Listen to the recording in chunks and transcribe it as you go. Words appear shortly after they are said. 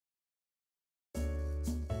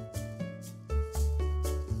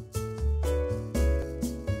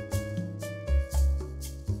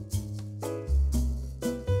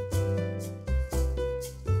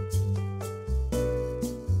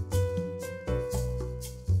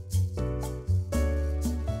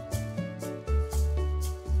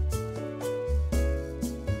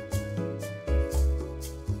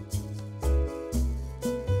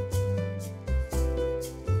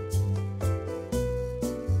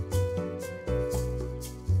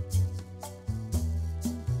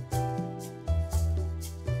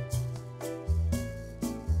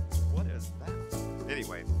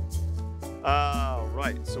Anyway, all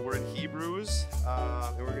right. So we're in Hebrews,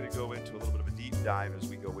 and we're going to go into a little bit of a deep dive as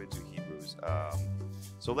we go into Hebrews.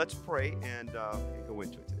 So let's pray and go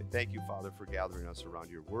into it today. Thank you, Father, for gathering us around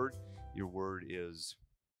your word. Your word is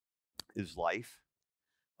life.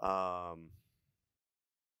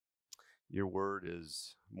 Your word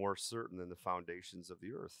is more certain than the foundations of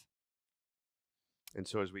the earth. And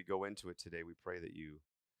so as we go into it today, we pray that you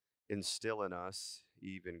instill in us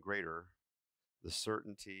even greater the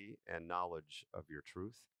certainty and knowledge of your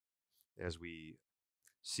truth as we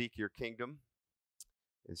seek your kingdom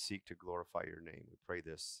and seek to glorify your name. We pray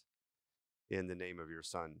this in the name of your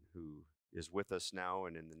Son, who is with us now,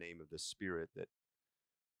 and in the name of the Spirit that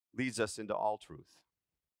leads us into all truth.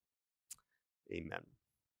 Amen.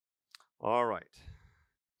 All right.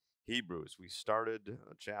 Hebrews. We started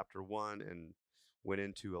chapter 1 and went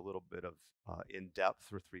into a little bit of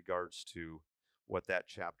in-depth with regards to what that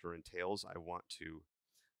chapter entails. I want to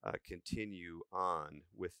continue on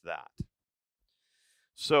with that.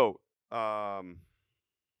 So,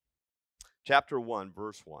 chapter 1,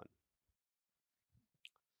 verse 1.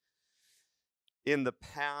 In the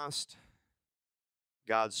past,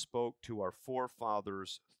 God spoke to our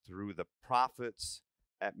forefathers through the prophets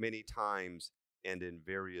at many times and in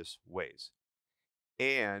various ways.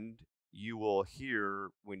 And you will hear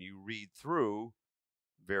when you read through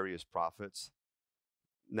various prophets,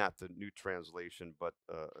 not the New Translation, but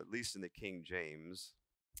at least in the King James,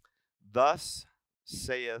 thus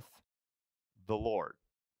saith the Lord.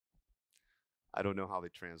 I don't know how they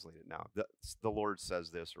translate it now. The Lord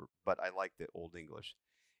says this, but I like the Old English.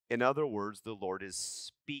 In other words, the Lord is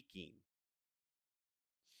speaking.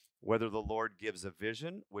 Whether the Lord gives a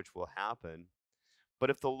vision, which will happen, but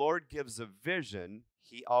if the Lord gives a vision,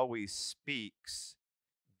 he always speaks,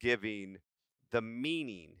 giving the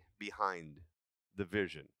meaning behind the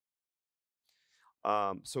vision.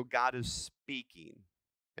 So God is speaking,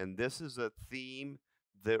 and this is a theme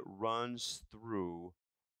that runs through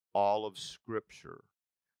all of Scripture.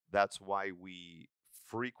 That's why we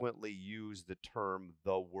frequently use the term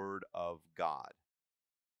the Word of God.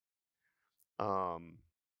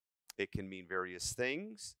 It can mean various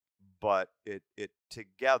things, but it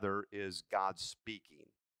together is God speaking,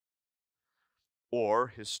 or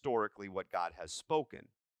historically what God has spoken.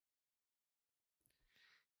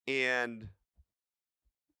 And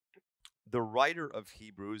the writer of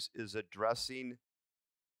Hebrews is addressing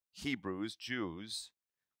Hebrews, Jews,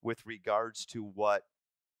 with regards to what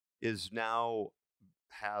is now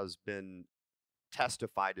has been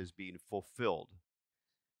testified as being fulfilled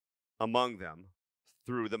among them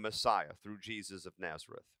through the Messiah, through Jesus of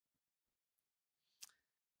Nazareth.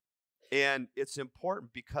 And it's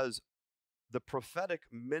important because the prophetic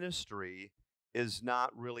ministry is not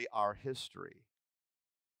really our history.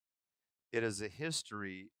 It is a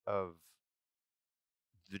history of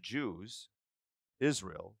the Jews,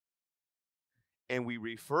 Israel, and we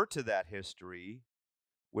refer to that history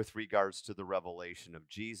with regards to the revelation of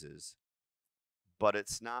Jesus, but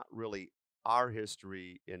it's not really our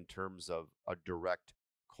history in terms of a direct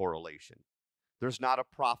correlation. There's not a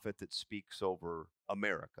prophet that speaks over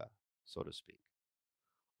America, so to speak,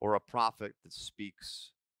 or a prophet that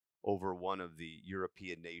speaks over one of the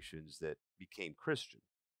European nations that became Christian.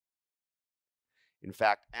 In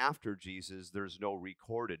fact, after Jesus, there's no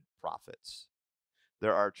recorded prophets.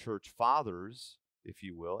 There are church fathers, if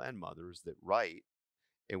you will, and mothers that write,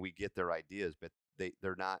 and we get their ideas, but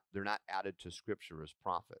they're not added to Scripture as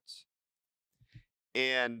prophets.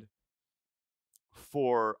 And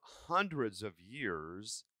for hundreds of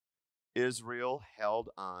years, Israel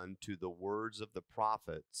held on to the words of the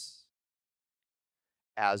prophets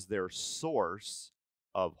as their source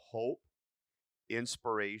of hope,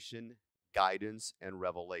 inspiration, guidance, and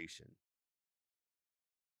revelation.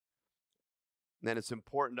 And then it's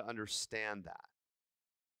important to understand that,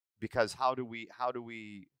 because how do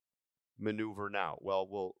we maneuver now? Well,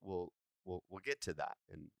 we'll get to that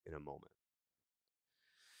in a moment.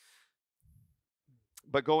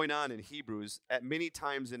 But going on in Hebrews, at many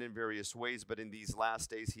times and in various ways, but in these last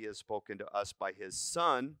days he has spoken to us by his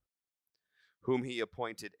Son, whom he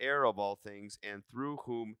appointed heir of all things, and through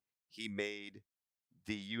whom he made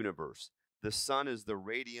the universe. The Son is the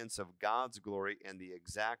radiance of God's glory and the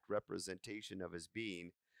exact representation of his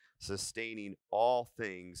being, sustaining all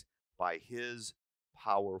things by his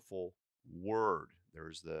powerful word.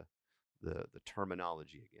 There's the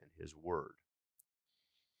terminology again, his word.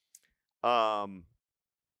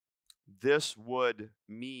 This would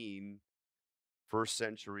mean first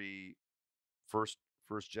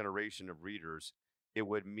generation of readers, it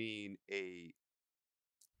would mean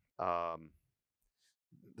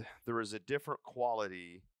There is a different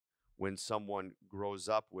quality when someone grows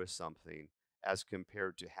up with something as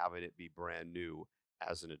compared to having it be brand new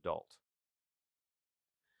as an adult.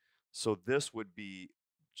 So this would be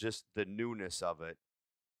just the newness of it,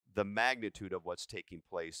 the magnitude of what's taking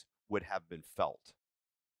place would have been felt.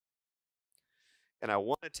 And I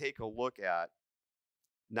want to take a look at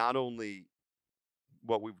not only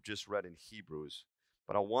what we've just read in Hebrews,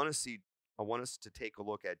 but I want us to take a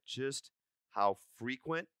look at just how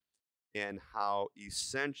frequent and how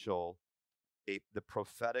essential the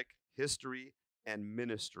prophetic history and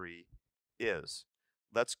ministry is.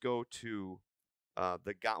 Let's go to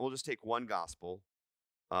we'll just take one gospel,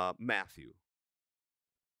 Matthew.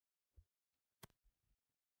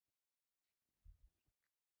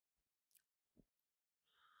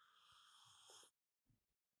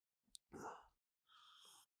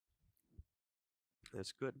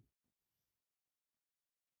 That's good.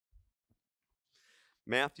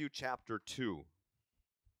 Matthew chapter 2.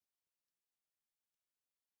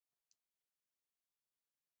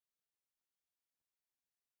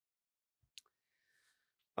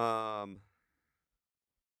 Um,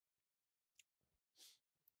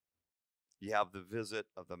 you have the visit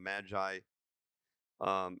of the Magi,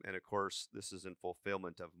 and of course, this is in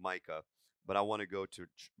fulfillment of Micah. But I want to go to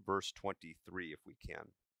verse 23 if we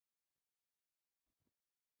can.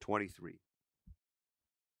 23.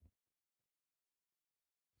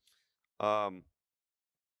 Um,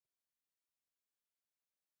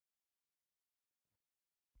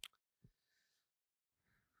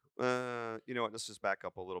 you know what? Let's just back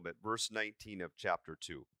up a little bit. Verse 19 of chapter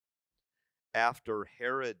 2. After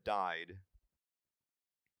Herod died,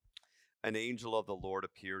 an angel of the Lord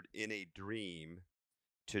appeared in a dream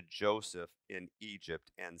to Joseph in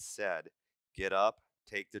Egypt and said, "Get up,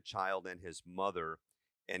 take the child and his mother,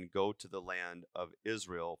 and go to the land of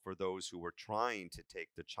Israel, for those who were trying to take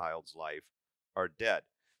the child's life are dead."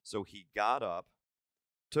 So he got up,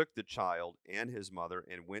 took the child and his mother,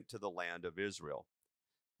 and went to the land of Israel.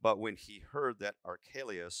 But when he heard that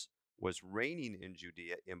Archelaus was reigning in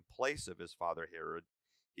Judea in place of his father Herod,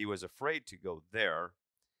 he was afraid to go there.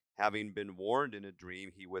 Having been warned in a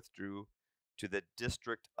dream, he withdrew to the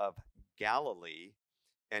district of Galilee,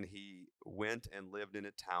 and he went and lived in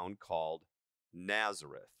a town called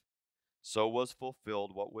Nazareth. So was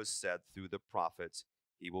fulfilled what was said through the prophets,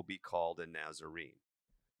 he will be called a Nazarene.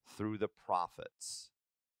 Through the prophets.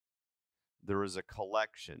 There is a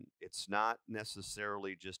collection. It's not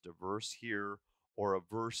necessarily just a verse here or a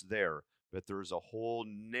verse there, but there's a whole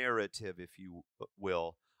narrative, if you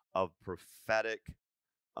will, of prophetic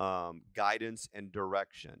guidance and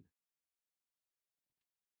direction.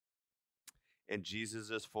 And Jesus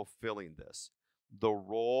is fulfilling this. The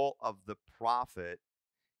role of the prophet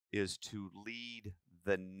is to lead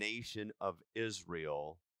the nation of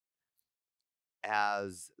Israel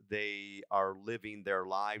as they are living their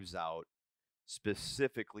lives out,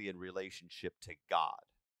 specifically in relationship to God.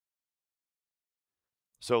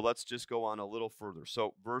 So let's just go on a little further.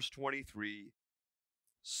 So, verse 23,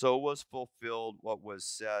 so was fulfilled what was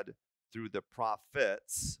said through the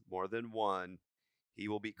prophets, more than one, he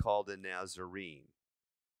will be called a Nazarene.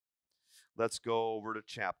 Let's go over to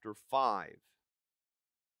chapter 5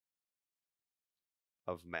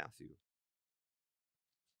 of Matthew.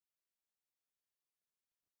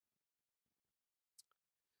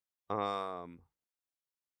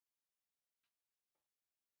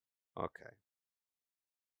 Okay.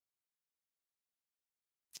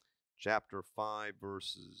 Chapter 5,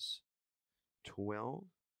 verses 12.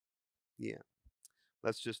 Yeah.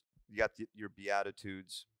 Let's just, you got your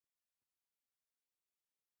Beatitudes.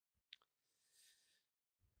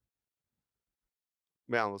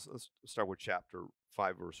 Well, let's start with chapter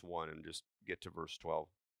 5, verse 1, and just get to verse 12.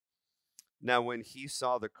 Now, when he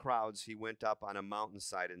saw the crowds, he went up on a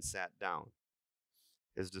mountainside and sat down.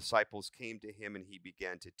 His disciples came to him, and he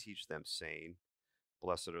began to teach them, saying,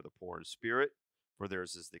 "Blessed are the poor in spirit, for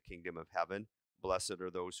theirs is the kingdom of heaven. Blessed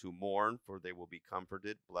are those who mourn, for they will be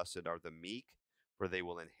comforted. Blessed are the meek, for they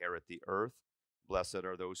will inherit the earth. Blessed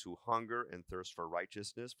are those who hunger and thirst for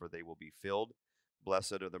righteousness, for they will be filled.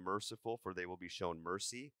 Blessed are the merciful, for they will be shown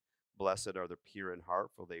mercy. Blessed are the pure in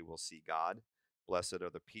heart, for they will see God. Blessed are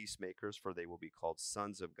the peacemakers, for they will be called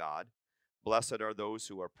sons of God. Blessed are those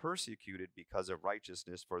who are persecuted because of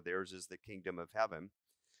righteousness, for theirs is the kingdom of heaven.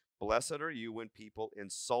 Blessed are you when people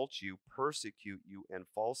insult you, persecute you, and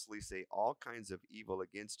falsely say all kinds of evil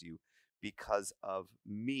against you because of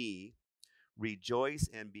me. Rejoice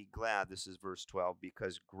and be glad." This is verse 12,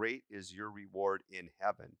 "because great is your reward in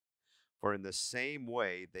heaven. For in the same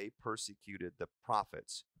way they persecuted the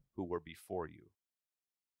prophets who were before you."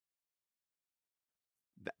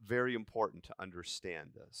 very important to understand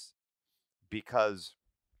this because,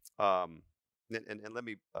 um, and let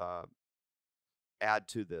me add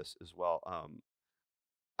to this as well.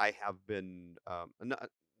 I have been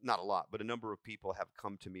not a lot, but a number of people have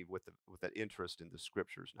come to me with that interest in the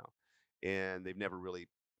scriptures now, and they've never really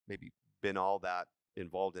maybe been all that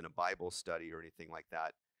involved in a Bible study or anything like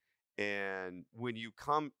that. And when you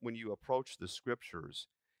approach the scriptures,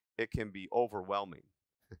 it can be overwhelming.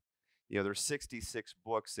 You know, there's 66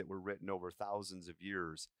 books that were written over thousands of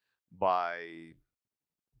years by,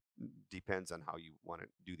 depends on how you want to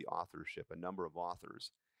do the authorship, a number of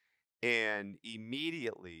authors. And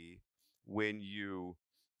immediately, when you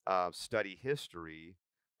study history,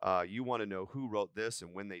 you want to know who wrote this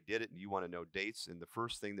and when they did it, and you want to know dates. And the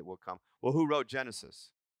first thing that will come, well, who wrote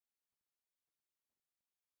Genesis?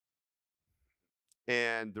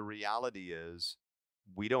 And the reality is,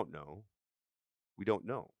 we don't know. We don't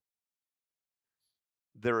know.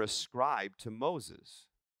 They're ascribed to Moses.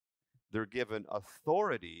 They're given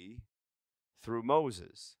authority through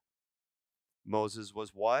Moses. Moses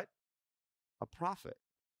was what? A prophet.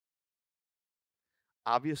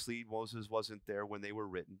 Obviously, Moses wasn't there when they were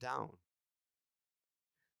written down.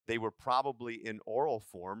 They were probably in oral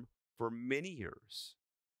form for many years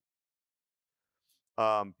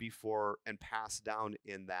before and passed down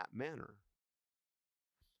in that manner.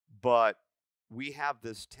 But we have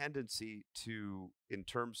this tendency to, in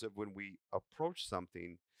terms of when we approach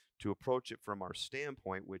something, to approach it from our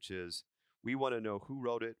standpoint, which is we want to know who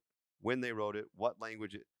wrote it, when they wrote it, what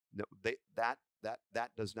language it. No, that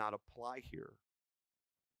does not apply here.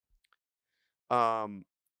 Um,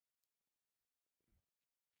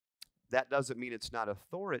 that doesn't mean it's not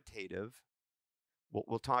authoritative.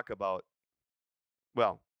 We'll talk about,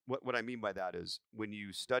 well, what I mean by that is when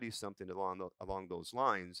you study something along those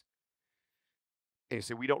lines, and you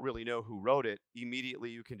say we don't really know who wrote it, immediately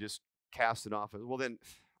you can just cast it off as, well, then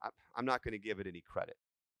I'm not going to give it any credit.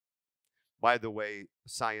 By the way,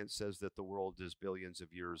 science says that the world is billions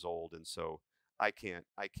of years old, and so I can't.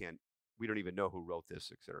 We don't even know who wrote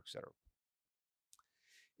this, et cetera, et cetera.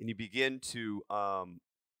 And you begin to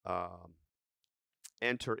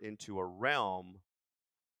enter into a realm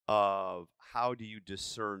of how do you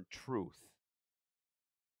discern truth.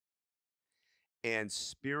 And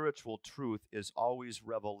spiritual truth is always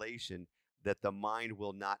revelation that the mind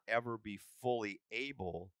will not ever be fully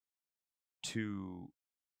able to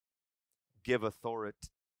give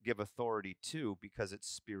authority to, because it's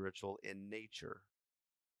spiritual in nature.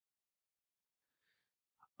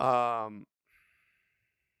 Um,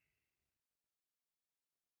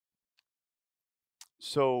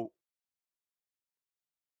 so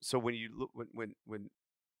when you look when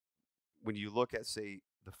you look at, say,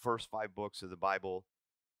 the first 5 books of the Bible,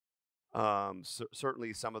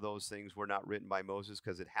 certainly some of those things were not written by Moses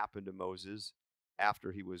because it happened to Moses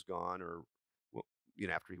after he was gone, or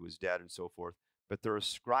after he was dead and so forth. But they're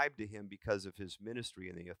ascribed to him because of his ministry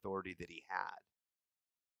and the authority that he had.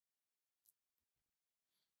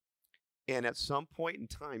 And at some point in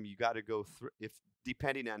time, you got to go through, if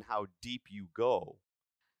depending on how deep you go,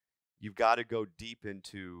 you've got to go deep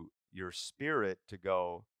into your spirit to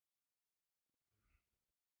go,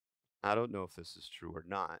 I don't know if this is true or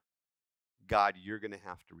not. God, you're going to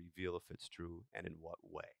have to reveal if it's true and in what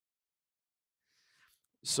way.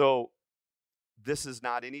 So this is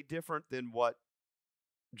not any different than what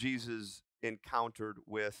Jesus encountered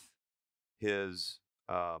with his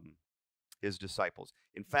disciples.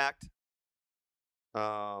 In fact,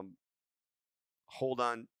 hold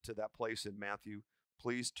on to that place in Matthew.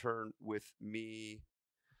 Please turn with me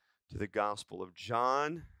to the Gospel of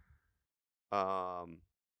John.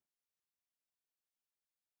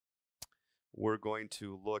 We're going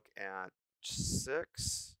to look at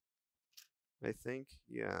 6, I think.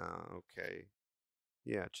 Yeah, okay.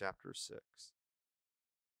 Yeah, chapter 6.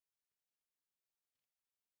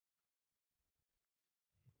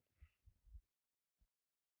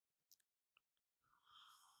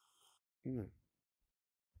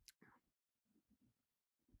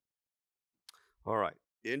 All right.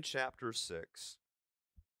 In chapter 6,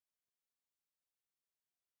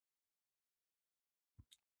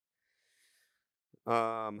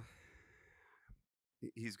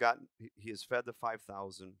 he has fed the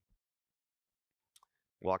 5,000,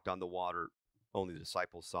 walked on the water. Only the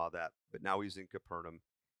disciples saw that. But now he's in Capernaum,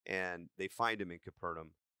 and they find him in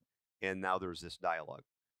Capernaum, and now there's this dialogue.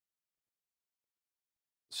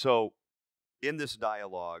 So in this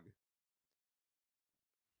dialogue,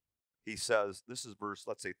 he says, this is verse,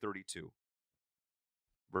 let's say 32.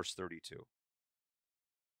 Verse 32.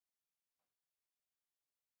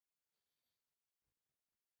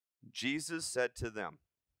 Jesus said to them,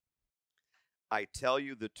 I tell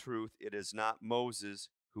you the truth, it is not Moses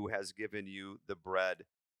who has given you the bread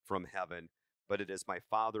from heaven, but it is my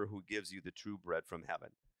Father who gives you the true bread from heaven.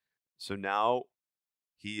 So now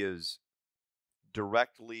he is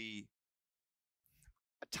directly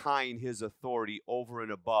tying his authority over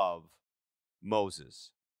and above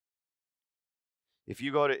Moses. If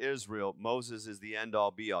you go to Israel, Moses is the end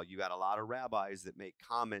all be all. You got a lot of rabbis that make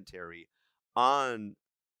commentary on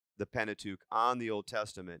the Pentateuch, on the Old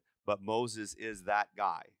Testament, but Moses is that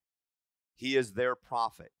guy. He is their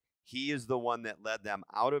prophet. He is the one that led them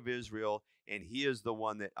out of Israel, and he is the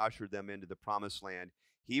one that ushered them into the promised land.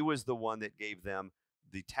 He was the one that gave them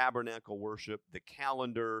the tabernacle worship, the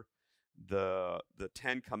calendar, the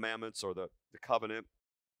 10 commandments or the covenant.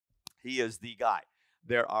 He is the guy.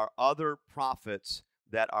 There are other prophets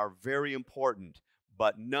that are very important,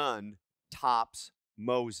 but none tops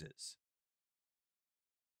Moses.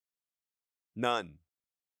 None.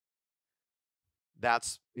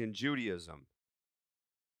 That's in Judaism.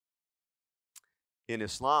 In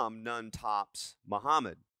Islam, none tops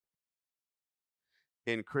Muhammad.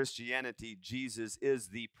 In Christianity, Jesus is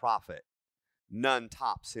the prophet. None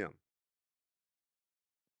tops him.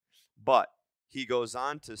 But he goes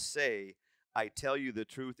on to say, I tell you the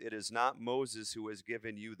truth, it is not Moses who has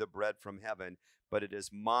given you the bread from heaven, but it is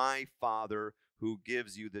my Father who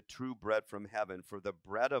gives you the true bread from heaven. For the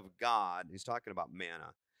bread of God, he's talking about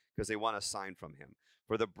manna, because they want a sign from him.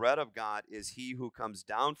 For the bread of God is he who comes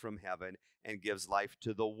down from heaven and gives life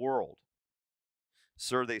to the world.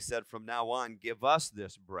 Sir, they said, from now on, give us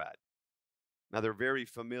this bread. Now they're very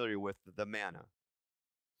familiar with the manna.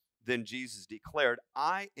 Then Jesus declared,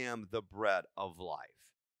 I am the bread of life.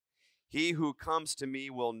 He who comes to me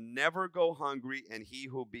will never go hungry, and he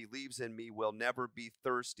who believes in me will never be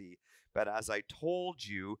thirsty. But as I told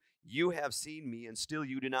you, you have seen me, and still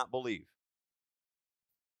you do not believe.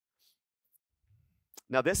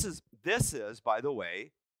 Now this is, by the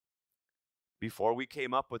way, before we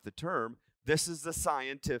came up with the term, this is the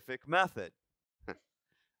scientific method.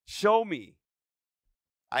 Show me.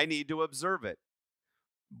 I need to observe it.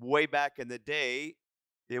 Way back in the day,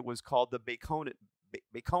 it was called the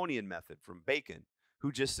Baconian method from Bacon,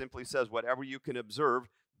 who just simply says, whatever you can observe,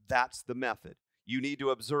 that's the method. You need to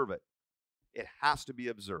observe it. It has to be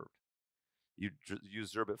observed. You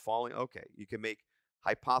observe it falling. Okay, you can make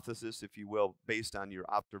hypothesis, if you will, based on your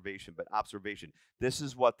observation, but observation. This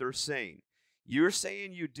is what they're saying. You're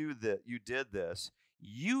saying you did this.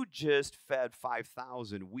 You just fed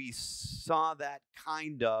 5,000. We saw that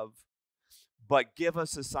kind of, but give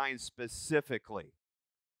us a sign specifically.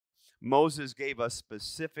 Moses gave us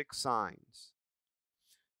specific signs.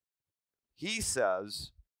 He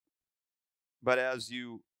says, but as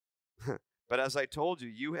I told you,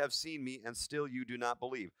 you have seen me, and still you do not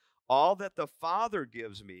believe. All that the Father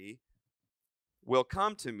gives me will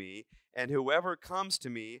come to me, and whoever comes to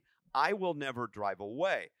me, I will never drive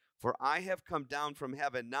away. For I have come down from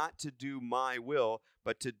heaven not to do my will,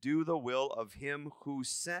 but to do the will of him who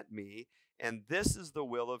sent me. And this is the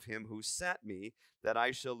will of him who sent me, that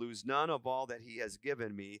I shall lose none of all that he has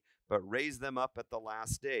given me, but raise them up at the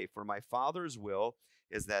last day. For my Father's will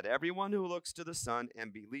is that everyone who looks to the Son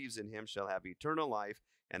and believes in him shall have eternal life,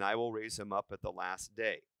 and I will raise him up at the last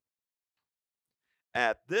day.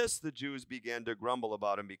 At this, the Jews began to grumble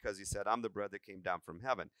about him, because he said, I'm the bread that came down from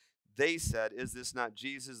heaven. They said, is this not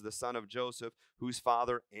Jesus, the son of Joseph, whose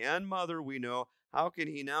father and mother we know? How can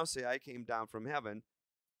he now say, I came down from heaven?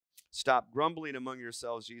 Stop grumbling among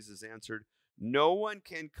yourselves, Jesus answered. No one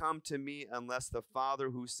can come to me unless the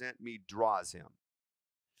Father who sent me draws him.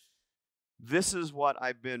 This is what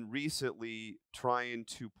I've been recently trying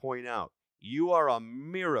to point out. You are a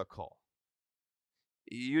miracle.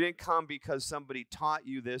 You didn't come because somebody taught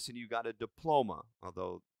you this and you got a diploma,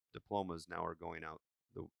 although diplomas now are going out.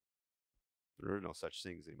 There are no such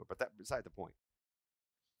things anymore, but that's beside the point.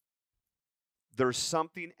 There's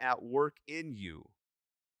something at work in you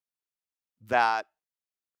that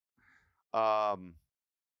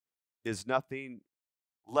is nothing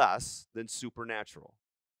less than supernatural.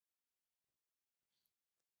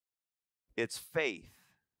 It's faith.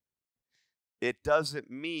 It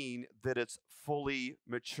doesn't mean that it's fully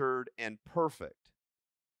matured and perfect.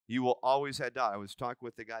 You will always have doubt. I was talking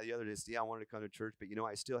with the guy the other day. Said, I wanted to come to church, but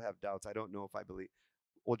I still have doubts. I don't know if I believe.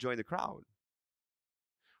 Well, join the crowd.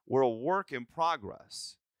 We're a work in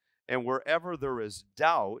progress. And wherever there is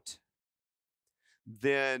doubt,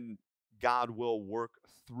 then God will work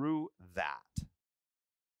through that.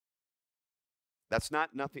 That's not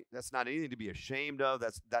anything to be ashamed of.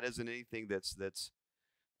 That isn't anything that's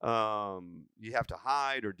you have to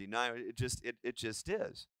hide or deny. It just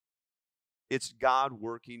is. It's God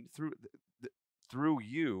working through. through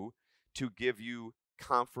you to give you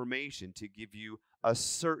confirmation, to give you a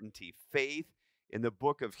certainty. Faith in the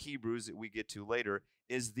book of Hebrews that we get to later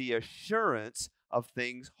is the assurance of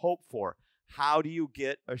things hoped for. How do you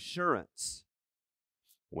get assurance?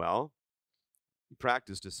 Well, you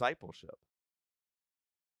practice discipleship.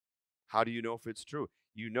 How do you know if it's true?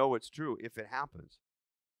 You know it's true if it happens.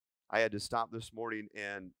 I had to stop this morning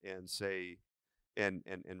and say and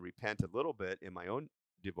repent a little bit in my own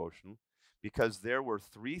devotional, because there were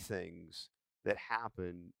 3 things that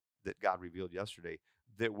happened that God revealed yesterday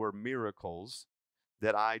that were miracles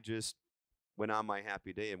that I just went on my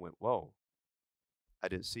happy day and went, whoa, I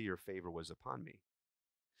didn't see your favor was upon me.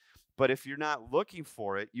 But if you're not looking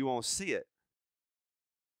for it, you won't see it.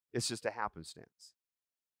 It's just a happenstance.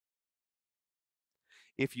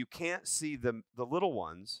 If you can't see the little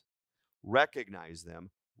ones, recognize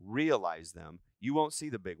them, realize them, you won't see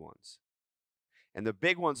the big ones. And the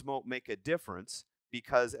big ones won't make a difference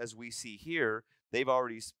because, as we see here, they've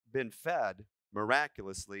already been fed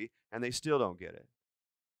miraculously and they still don't get it.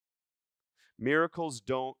 Miracles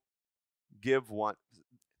don't give one.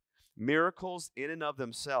 Miracles in and of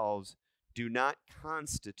themselves do not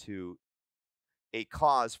constitute a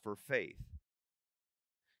cause for faith.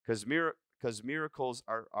 Because miracles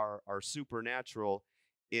are supernatural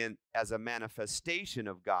as a manifestation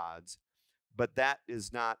of God's, but that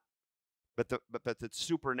is not. But the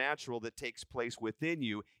supernatural that takes place within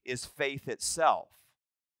you is faith itself.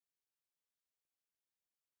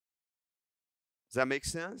 Does that make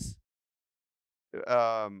sense?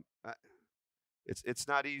 It's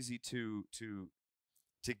not easy to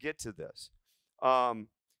get to this.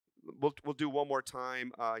 We'll do one more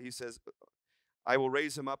time. He says, I will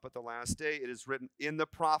raise him up at the last day. It is written in the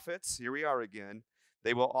prophets. Here we are again.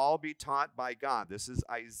 They will all be taught by God. This is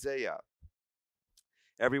Isaiah.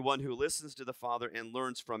 Everyone who listens to the Father and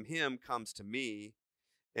learns from him comes to me.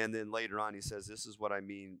 And then later on he says, this is what I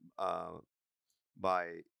mean by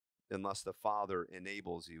unless the Father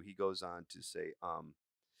enables you. He goes on to say,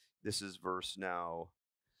 this is verse now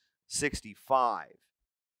 65.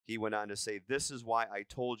 He went on to say, this is why I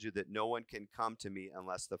told you that no one can come to me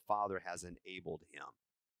unless the Father has enabled him.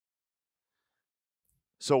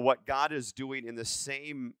 So what God is doing in the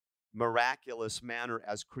same miraculous manner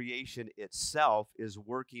as creation itself is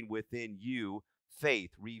working within you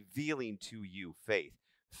faith, revealing to you faith.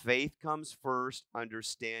 Faith comes first,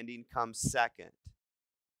 understanding comes second.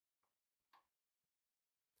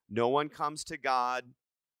 No one comes to God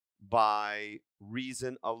by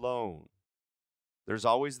reason alone. There's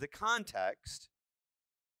always the context.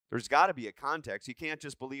 There's got to be a context. You can't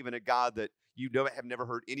just believe in a God that you have never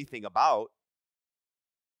heard anything about.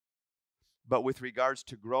 But with regards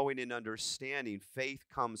to growing in understanding, faith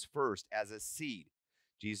comes first as a seed.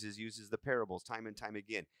 Jesus uses the parables time and time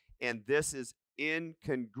again. And this is in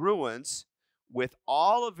congruence with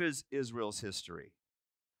all of Israel's history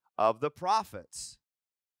of the prophets,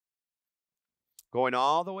 going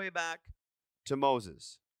all the way back to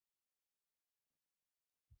Moses.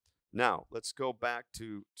 Now, let's go back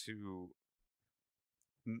to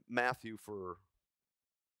Matthew for...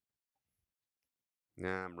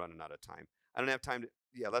 Nah, I'm running out of time. I don't have time to...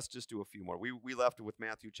 Yeah, let's just do a few more. We left with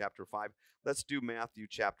Matthew chapter 5. Let's do Matthew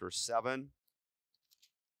chapter 7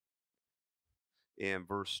 and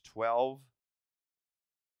verse 12.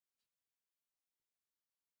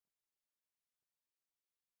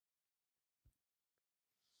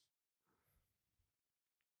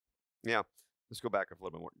 Yeah, let's go back up a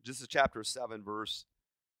little bit more. This is chapter 7, verse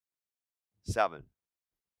 7.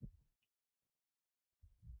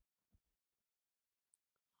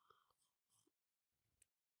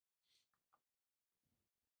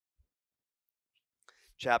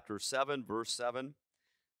 Chapter 7, verse 7.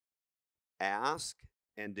 Ask,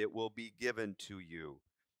 and it will be given to you.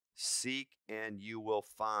 Seek, and you will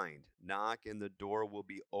find. Knock, and the door will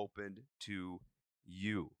be opened to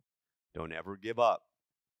you. Don't ever give up.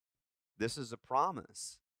 This is a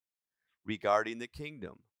promise regarding the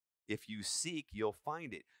kingdom. If you seek, you'll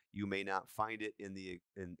find it. You may not find it in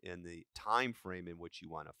the time frame in which you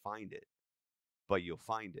want to find it, but you'll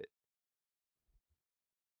find it.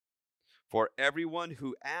 For everyone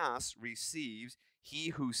who asks receives, he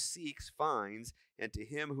who seeks finds, and to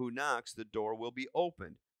him who knocks the door will be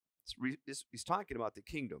opened. He's talking about the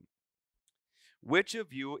kingdom. Which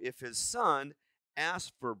of you, if his son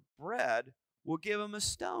asks for bread, will give him a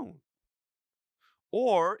stone?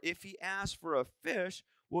 Or if he asks for a fish,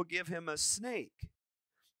 will give him a snake?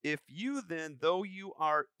 If you then, though you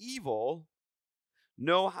are evil,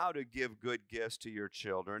 know how to give good gifts to your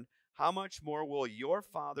children, how much more will your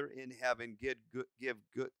Father in heaven give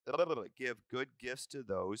good gifts to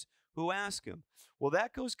those who ask him. Well,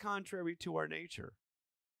 that goes contrary to our nature.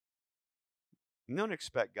 We don't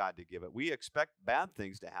expect God to give it. We expect bad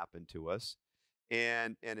things to happen to us.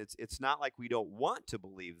 And it's not like we don't want to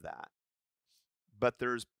believe that. But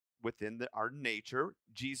there's within our nature,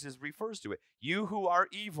 Jesus refers to it. You who are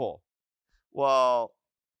evil. Well,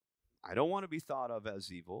 I don't want to be thought of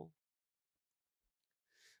as evil.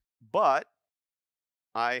 But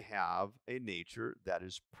I have a nature that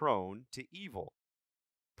is prone to evil.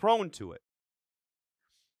 Prone to it.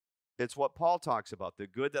 It's what Paul talks about. The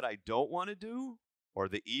good that I don't want to do, or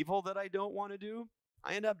the evil that I don't want to do,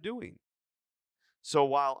 I end up doing. So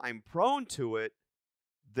while I'm prone to it,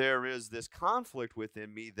 there is this conflict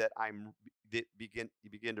within me that you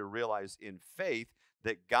begin to realize in faith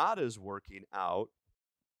that God is working out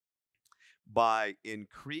by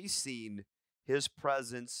increasing his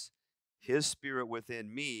presence, his spirit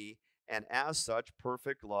within me, and as such,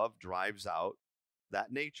 perfect love drives out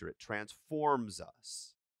that nature. It transforms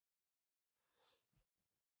us.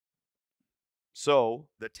 So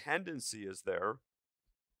the tendency is there,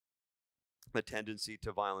 the tendency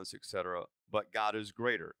to violence, etc., but God is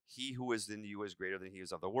greater. He who is in you is greater than he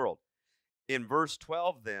is of the world. In verse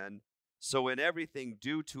 12 then, so in everything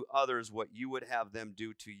do to others what you would have them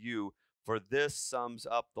do to you, for this sums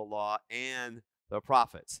up the law and the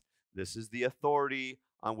prophets. This is the authority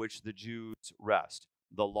on which the Jews rest.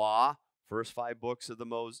 The law, first 5 books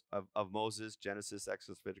of Moses, Genesis,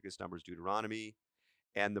 Exodus, Leviticus, Numbers, Deuteronomy,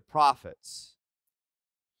 and the prophets.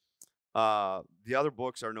 The other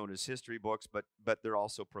books are known as history books, but they're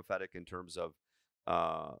also prophetic in terms of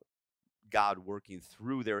God working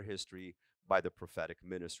through their history by the prophetic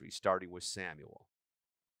ministry, starting with Samuel.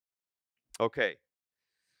 Okay.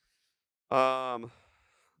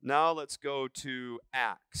 Now let's go to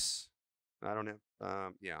Acts. I don't have,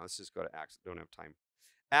 let's just go to Acts. I don't have time.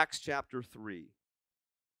 Acts chapter 3.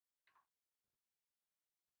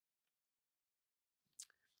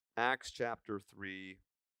 Acts chapter 3.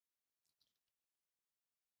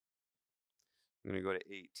 I'm going to go to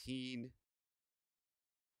 18.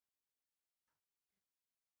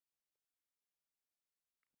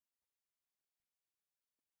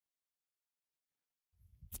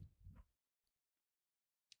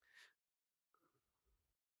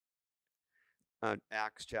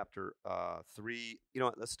 Acts chapter 3. You know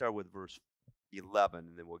what? Let's start with verse 11,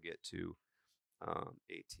 and then we'll get to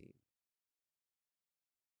 18.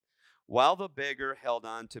 While the beggar held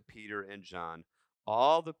on to Peter and John,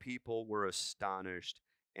 all the people were astonished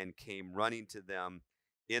and came running to them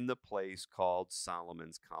in the place called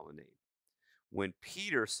Solomon's Colonnade. When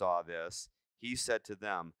Peter saw this, he said to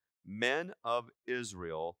them, Men of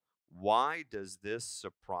Israel, why does this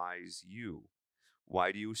surprise you?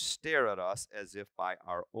 Why do you stare at us as if by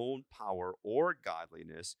our own power or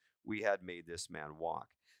godliness we had made this man walk?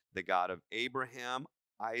 The God of Abraham,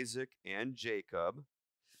 Isaac, and Jacob,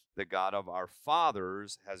 the God of our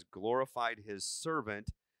fathers, has glorified his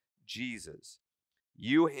servant, Jesus.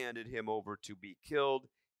 You handed him over to be killed,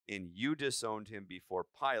 and you disowned him before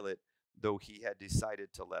Pilate, though he had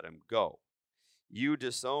decided to let him go. You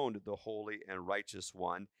disowned the holy and righteous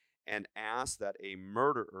one and asked that a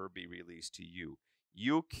murderer be released to you.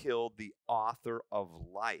 You killed the author of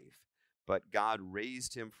life, but God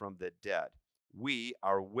raised him from the dead. We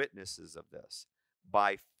are witnesses of this.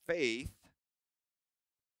 By faith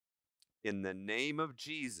in the name of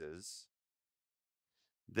Jesus,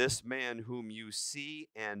 this man whom you see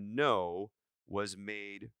and know was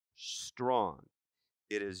made strong.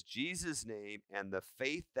 It is Jesus' name and the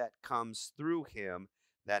faith that comes through him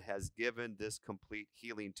that has given this complete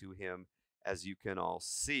healing to him, as you can all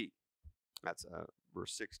see. That's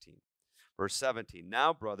verse 16. Verse 17.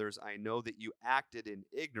 Now, brothers, I know that you acted in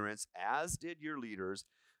ignorance, as did your leaders,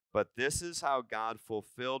 but this is how God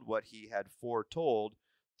fulfilled what he had foretold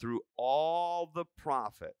through all the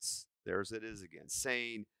prophets. There's it is again,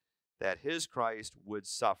 saying that his Christ would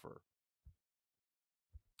suffer.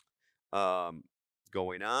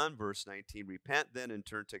 Going on, verse 19, repent then and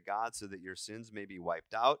turn to God so that your sins may be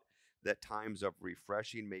wiped out, that times of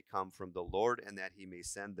refreshing may come from the Lord, and that he may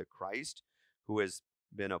send the Christ who has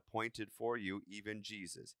been appointed for you, even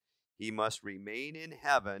Jesus. He must remain in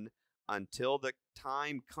heaven until the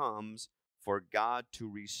time comes for God to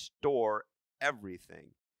restore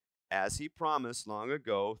everything, as he promised long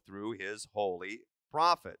ago through his holy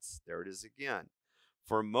prophets. There it is again.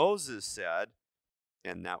 For Moses said,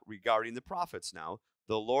 and now regarding the prophets now,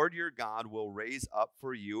 the Lord your God will raise up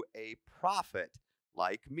for you a prophet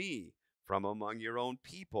like me from among your own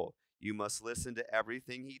people. You must listen to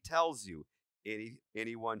everything he tells you.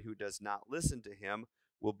 Anyone who does not listen to him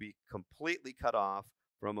will be completely cut off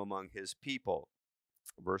from among his people.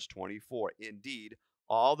 Verse 24, indeed,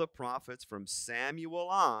 all the prophets from Samuel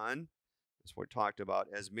on, that's what we talked about,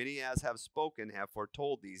 as many as have spoken have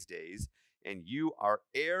foretold these days, and you are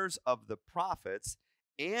heirs of the prophets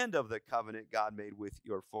and of the covenant God made with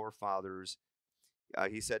your forefathers.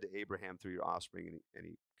 He said to Abraham, through your offspring, and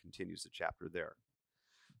he continues the chapter there.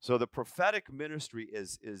 So the prophetic ministry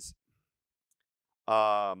is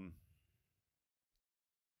a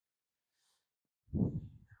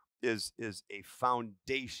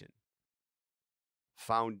foundation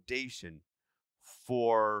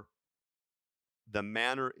for the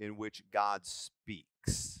manner in which God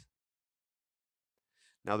speaks.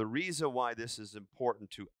 Now, the reason why this is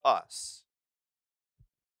important to us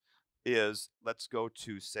is, let's go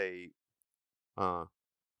to, say,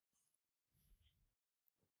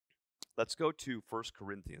 let's go to 1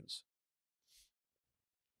 Corinthians.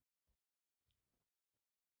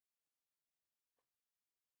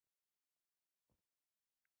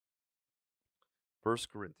 1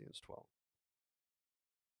 Corinthians 12.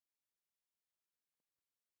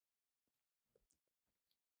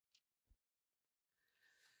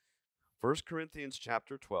 1 Corinthians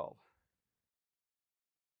chapter 12.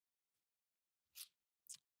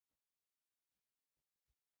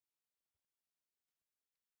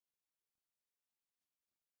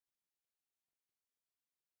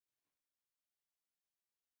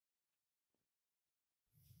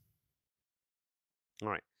 All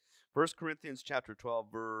right. 1 Corinthians chapter 12,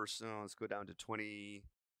 verse, let's go down to 28.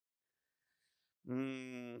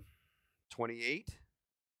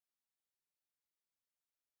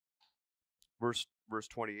 Verse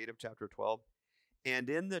 28 of chapter 12. And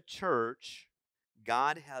in the church,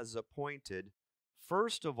 God has appointed,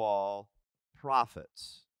 first of all,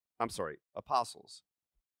 apostles.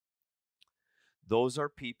 Those are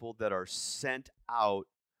people that are sent out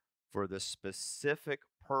for the specific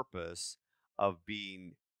purpose of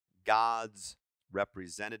being God's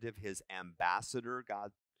representative, his ambassador.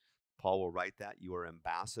 Paul will write that, you are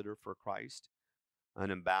ambassador for Christ.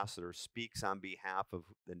 An ambassador speaks on behalf of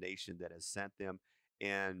the nation that has sent them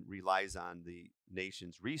and relies on the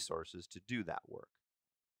nation's resources to do that work.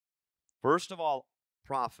 First of all,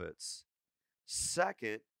 prophets.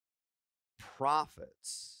 Second,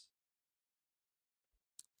 prophets.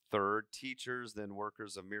 Third, teachers, then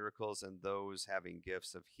workers of miracles, and those having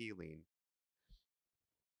gifts of healing.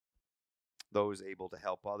 Those able to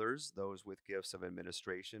help others, those with gifts of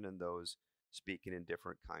administration, and those speaking in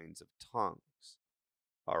different kinds of tongues.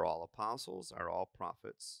 Are all apostles? Are all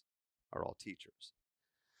prophets? Are all teachers?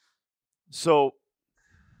 So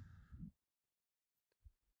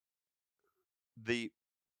the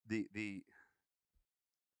I'm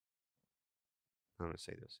going to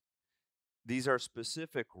say this. These are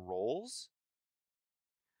specific roles,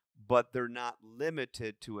 but they're not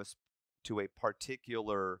limited to a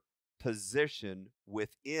particular position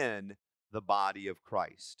within the body of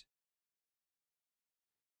Christ.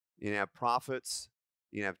 You can have prophets,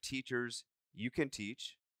 you can have teachers, you can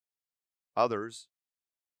teach others.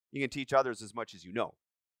 You can teach others as much as you know.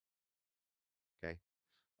 Okay?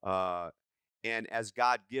 And as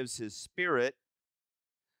God gives his Spirit,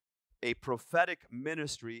 a prophetic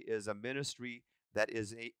ministry is a ministry that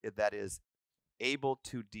is able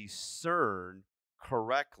to discern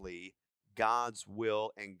correctly God's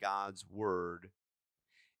will and God's word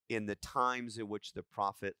in the times in which the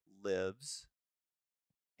prophet lives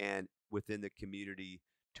and within the community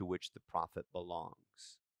to which the prophet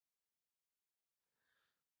belongs.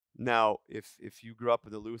 Now, if you grew up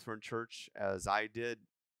in the Lutheran Church as I did,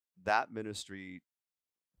 that ministry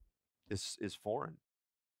is foreign.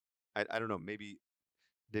 I don't know, maybe,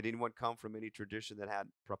 did anyone come from any tradition that had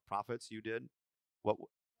prophets? You did? What?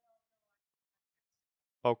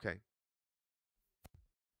 Okay.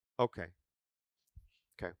 Okay.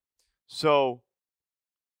 Okay. So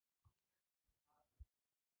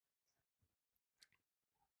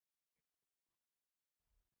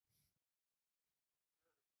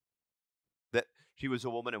that she was a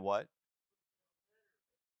woman and what?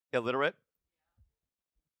 Illiterate?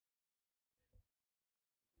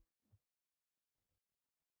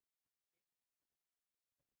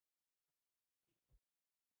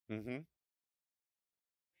 Mm-hmm.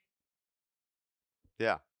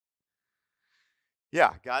 Yeah.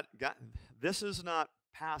 Yeah. God, this is not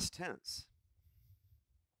past tense.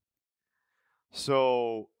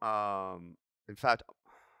 So, in fact,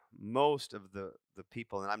 most of the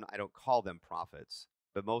people, and I don't call them prophets,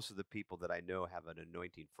 but most of the people that I know have an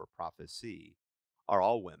anointing for prophecy are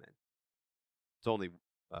all women. It's only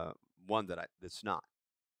one that's not.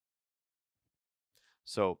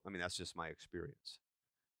 So, I mean, that's just my experience.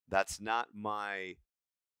 That's not my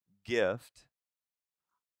gift.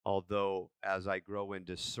 Although, as I grow in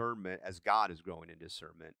discernment, as God is growing in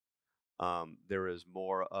discernment, there is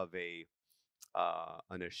more of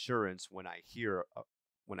an assurance when I hear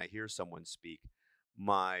someone speak.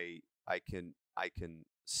 I can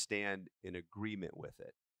stand in agreement with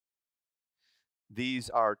it. These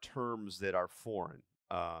are terms that are foreign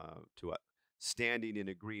to us. Standing in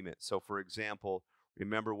agreement. So, for example,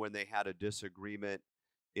 remember when they had a disagreement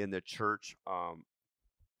in the church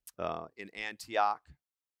in Antioch?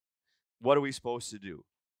 What are we supposed to do?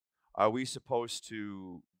 Are we supposed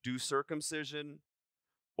to do circumcision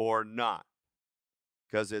or not?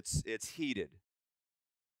 Because it's heated,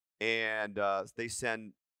 and they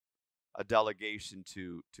send a delegation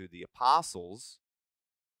to the apostles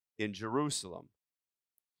in Jerusalem.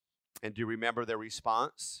 And do you remember their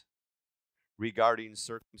response regarding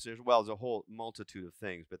circumcision? Well, there's a whole multitude of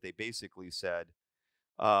things, but they basically said,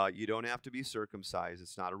 you don't have to be circumcised.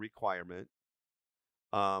 It's not a requirement.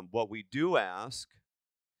 What we do ask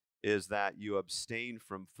is that you abstain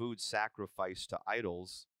from food sacrificed to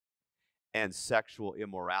idols and sexual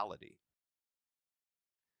immorality.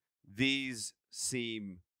 These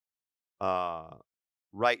seem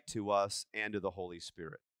right to us and to the Holy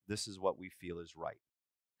Spirit. This is what we feel is right.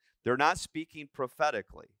 They're not speaking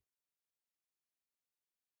prophetically.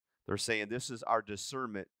 They're saying this is our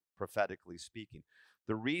discernment, prophetically speaking.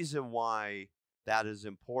 The reason why that is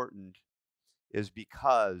important is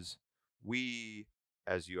because we,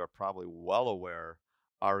 as you are probably well aware,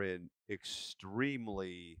 are in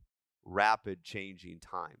extremely rapid changing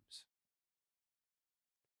times.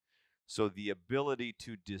 So the ability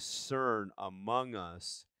to discern among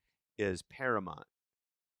us is paramount.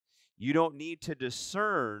 You don't need to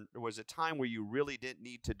discern. There was a time where you really didn't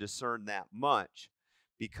need to discern that much,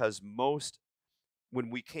 because when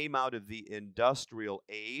we came out of the industrial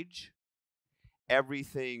age,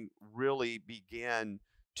 everything really began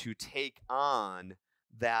to take on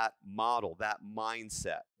that model, that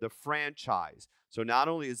mindset, the franchise. So not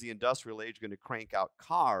only is the industrial age going to crank out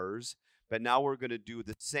cars, but now we're going to do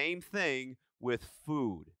the same thing with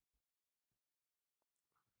food.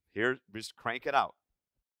 Here, just crank it out.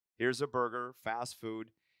 Here's a burger, fast food.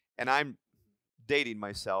 And I'm dating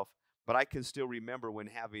myself, but I can still remember when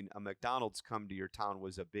having a McDonald's come to your town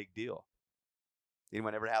was a big deal.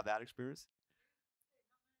 Anyone ever have that experience?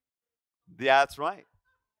 Yeah, that's right.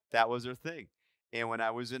 That was their thing. And when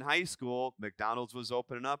I was in high school, McDonald's was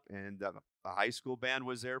opening up, and the high school band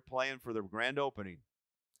was there playing for the grand opening.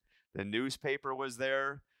 The newspaper was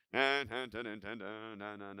there, right?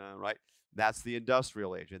 That's the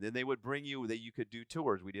industrial age. And then they would bring you that you could do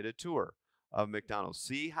tours. We did a tour of McDonald's.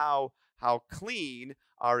 See how clean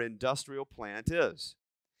our industrial plant is.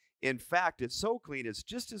 In fact, it's so clean, it's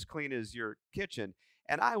just as clean as your kitchen.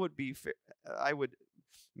 And I would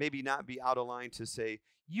maybe not be out of line to say,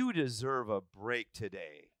 you deserve a break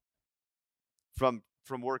today from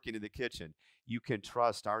working in the kitchen. You can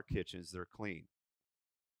trust our kitchens, they're clean.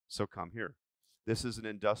 So come here. This is an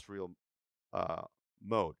industrial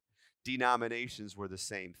mode. Denominations were the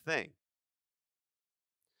same thing.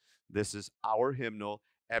 This is our hymnal.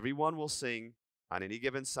 Everyone will sing on any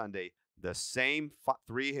given Sunday the same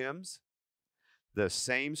 3 hymns, the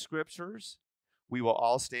same scriptures. We will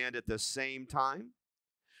all stand at the same time.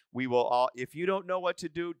 We will all, if you don't know what to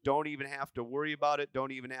do, don't even have to worry about it.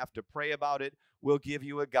 Don't even have to pray about it. We'll give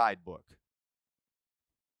you a guidebook.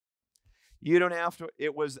 You don't have to.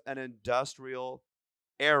 It was an industrial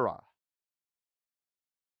era.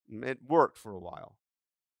 It worked for a while.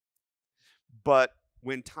 But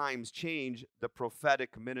when times change, the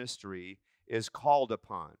prophetic ministry is called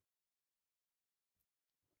upon.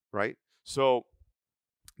 Right? So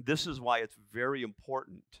this is why it's very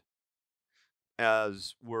important,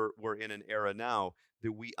 as we're in an era now,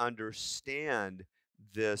 that we understand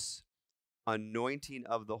this anointing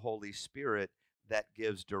of the Holy Spirit that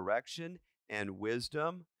gives direction and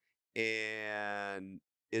wisdom and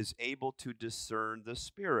is able to discern the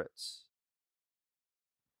spirits,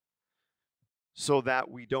 so that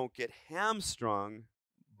we don't get hamstrung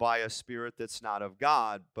by a spirit that's not of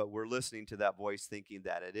God, but we're listening to that voice thinking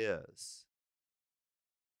that it is.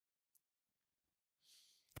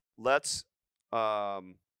 All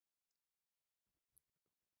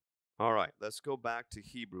right, let's go back to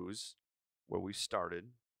Hebrews, where we started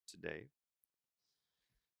today.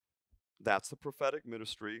 That's the prophetic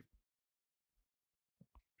ministry.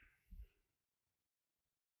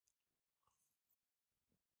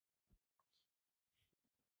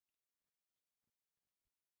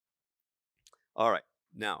 All right,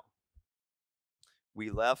 now we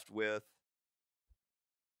left with,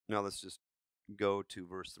 now let's just go to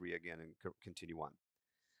verse 3 again and continue on.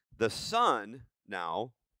 The Son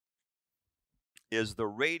now is the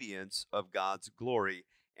radiance of God's glory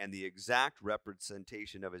and the exact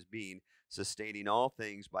representation of his being, sustaining all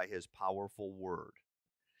things by his powerful word.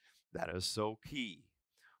 That is so key.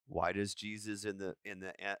 Why does Jesus in the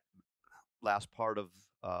last part of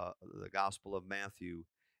the Gospel of Matthew,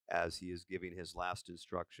 as he is giving his last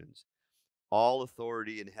instructions, all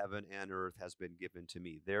authority in heaven and earth has been given to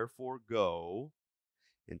me. Therefore, go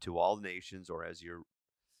into all nations, or as you're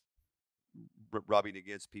rubbing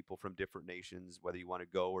against people from different nations, whether you want to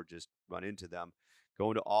go or just run into them,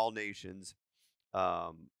 go into all nations,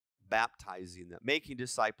 baptizing them, making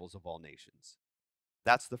disciples of all nations.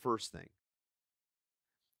 That's the first thing.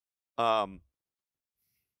 I'm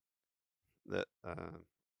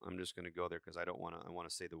just going to go there because I don't want to. I want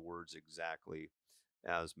to say the words exactly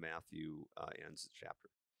as Matthew ends the chapter.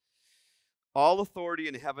 All authority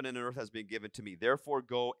in heaven and earth has been given to me. Therefore,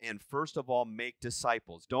 go and first of all make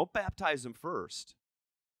disciples. Don't baptize them first.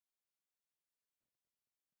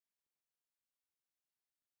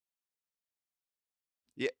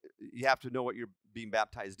 You have to know what you're being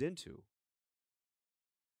baptized into.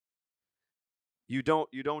 You don't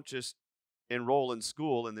just enroll in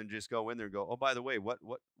school and then just go in there and go, oh, by the way, what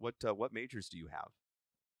majors do you have?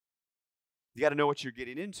 You got to know what you're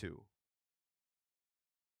getting into.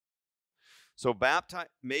 So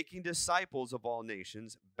making disciples of all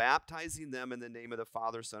nations, baptizing them in the name of the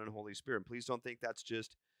Father, Son, and Holy Spirit. Please don't think that's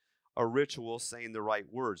just a ritual saying the right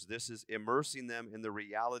words. This is immersing them in the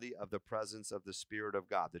reality of the presence of the Spirit of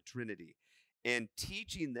God, the Trinity, and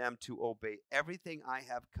teaching them to obey everything I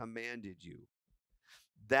have commanded you.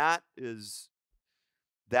 That is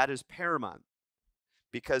paramount,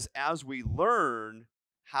 because as we learn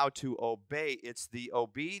how to obey, it's the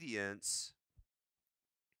obedience.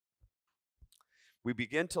 We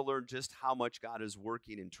begin to learn just how much God is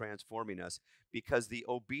working and transforming us, because the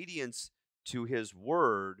obedience to his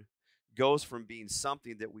word goes from being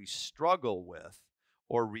something that we struggle with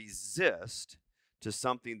or resist to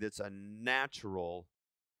something that's a natural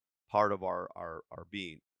part of our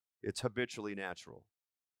being. It's habitually natural.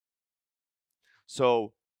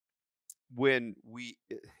 So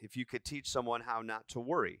if you could teach someone how not to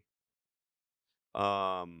worry,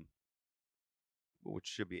 which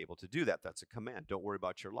should be able to do that. That's a command. Don't worry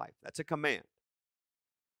about your life. That's a command.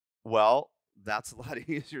 Well, that's a lot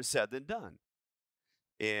easier said than done.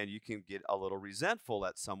 And you can get a little resentful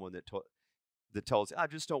at someone that tells you,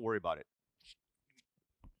 just don't worry about it.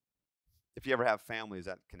 If you ever have families,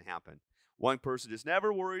 that can happen. One person just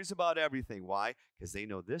never worries about everything. Why? Because they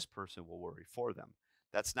know this person will worry for them.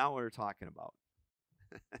 That's not what we're talking about.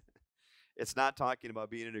 It's not talking about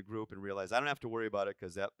being in a group and realize I don't have to worry about it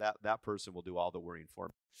because that person will do all the worrying for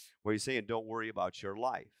me. What he's saying, don't worry about your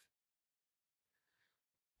life.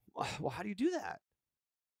 Well, how do you do that?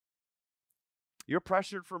 You're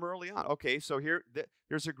pressured from early on. Okay, so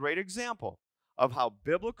here's a great example of how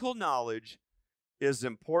biblical knowledge is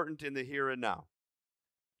important in the here and now.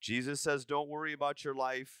 Jesus says, don't worry about your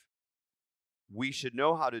life. We should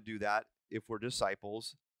know how to do that if we're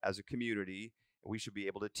disciples as a community. We should be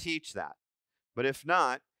able to teach that. But if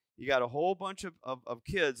not, you got a whole bunch of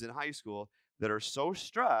kids in high school that are so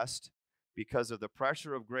stressed because of the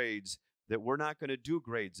pressure of grades that we're not going to do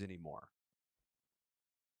grades anymore.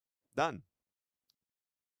 Done.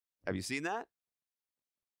 Have you seen that?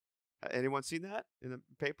 Anyone seen that in the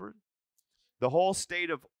paper? The whole state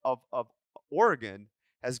of Oregon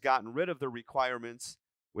has gotten rid of the requirements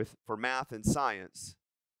for math and science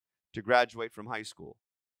to graduate from high school.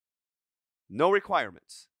 No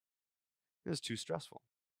requirements. It's too stressful.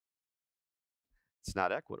 It's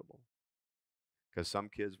not equitable, because some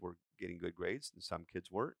kids were getting good grades and some kids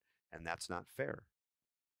weren't, and that's not fair.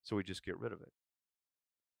 So we just get rid of it.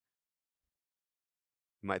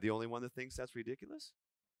 Am I the only one that thinks that's ridiculous?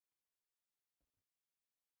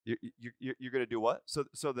 You're going to do what?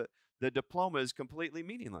 So the diploma is completely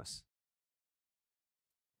meaningless.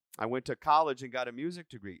 I went to college and got a music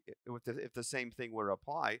degree. If the same thing were to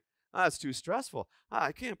apply, it's too stressful.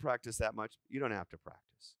 I can't practice that much. You don't have to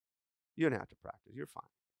practice. You don't have to practice. You're fine.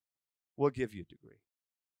 We'll give you a degree.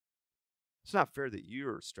 It's not fair that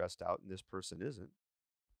you're stressed out and this person isn't.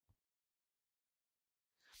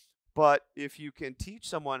 But if you can teach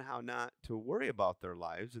someone how not to worry about their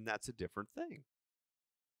lives, then that's a different thing.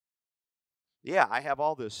 Yeah, I have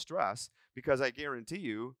all this stress because I guarantee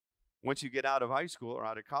you, once you get out of high school or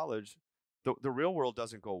out of college, the real world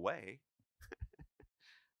doesn't go away.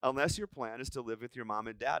 Unless your plan is to live with your mom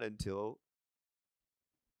and dad until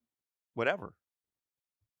whatever.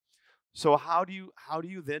 So how do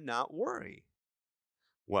you then not worry?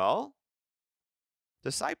 Well,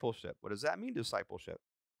 discipleship. What does that mean, discipleship?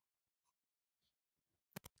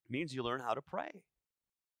 means you learn how to pray. It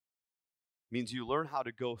means you learn how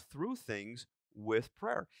to go through things with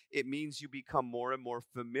prayer. It means you become more and more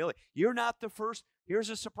familiar. You're not the first, here's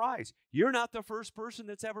a surprise. You're not the first person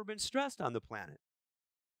that's ever been stressed on the planet.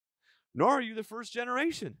 Nor are you the first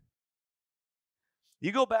generation.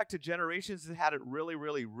 You go back to generations that had it really,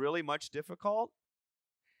 really, really much difficult,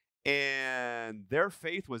 and their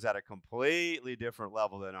faith was at a completely different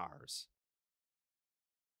level than ours.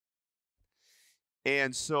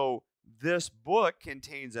 And so this book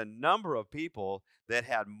contains a number of people that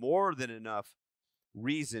had more than enough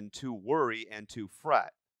reason to worry and to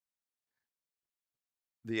fret.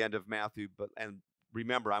 The end of Matthew, and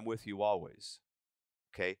remember, I'm with you always.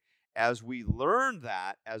 Okay? As we learn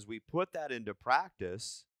that, as we put that into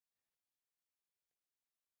practice,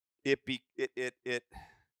 it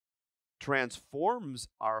transforms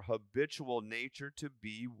our habitual nature to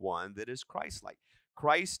be one that is Christ-like.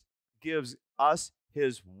 Christ gives us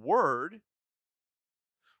his word.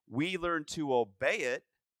 We learn to obey it.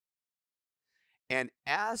 And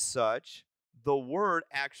as such, the word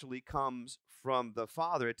actually comes from the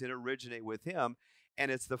Father. It didn't originate with him. And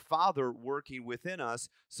it's the Father working within us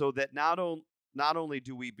so that not only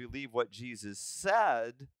do we believe what Jesus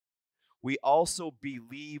said, we also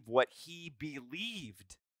believe what he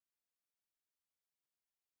believed.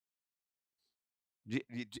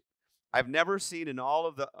 I've never seen in all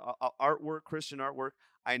of the artwork, Christian artwork,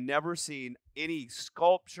 I never seen any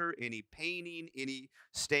sculpture, any painting, any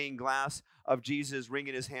stained glass of Jesus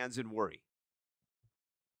wringing his hands in worry.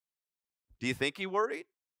 Do you think he worried?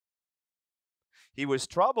 He was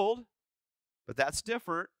troubled, but that's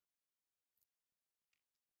different.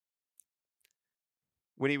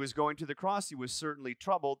 When he was going to the cross, he was certainly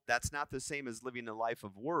troubled. That's not the same as living a life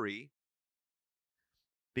of worry.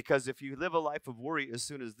 Because if you live a life of worry, as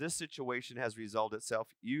soon as this situation has resolved itself,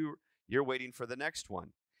 you're waiting for the next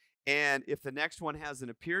one. And if the next one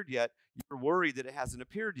hasn't appeared yet, you're worried that it hasn't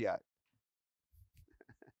appeared yet.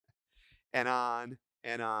 And on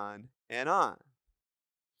and on and on.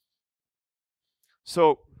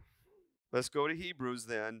 So let's go to Hebrews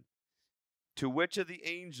then. To which of the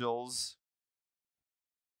angels,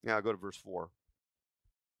 I'll go to verse 4.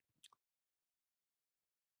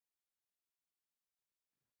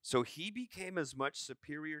 So he became as much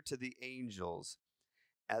superior to the angels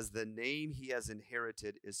as the name he has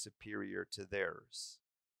inherited is superior to theirs.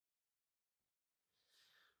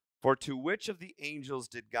 For to which of the angels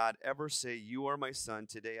did God ever say, "You are my son,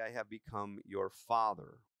 today I have become your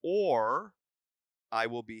father"? Or, "I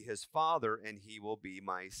will be his father, and he will be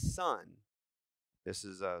my son"? This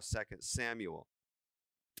is 2 Samuel.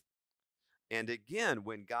 And again,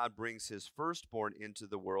 when God brings his firstborn into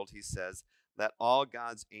the world, he says, "Let all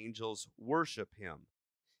God's angels worship him."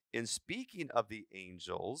 In speaking of the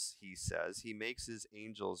angels, he says, he makes his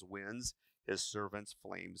angels winds, his servants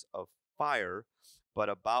flames of fire. But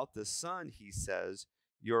about the Son, he says,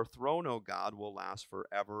 "Your throne, O God, will last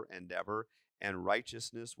forever and ever, and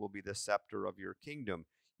righteousness will be the scepter of your kingdom.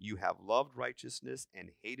 You have loved righteousness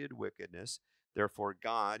and hated wickedness. Therefore,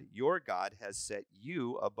 God, your God, has set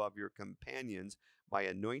you above your companions by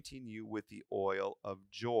anointing you with the oil of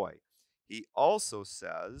joy." He also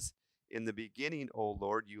says, "In the beginning, O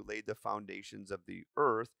Lord, you laid the foundations of the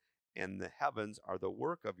earth, and the heavens are the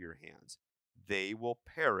work of your hands. They will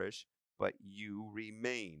perish, but you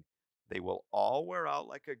remain. They will all wear out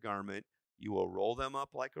like a garment. You will roll them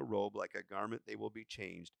up like a robe, like a garment they will be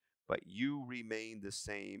changed. But you remain the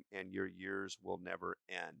same, and your years will never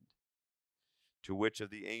end." To which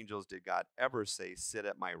of the angels did God ever say, "Sit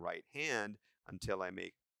at my right hand until I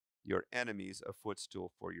make your enemies a footstool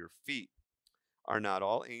for your feet"? Are not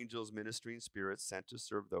all angels ministering spirits sent to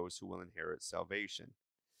serve those who will inherit salvation?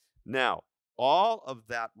 Now, all of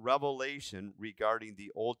that revelation regarding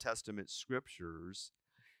the Old Testament scriptures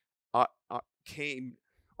came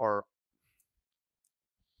or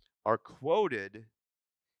are quoted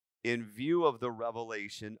in view of the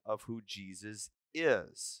revelation of who Jesus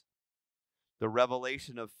is. The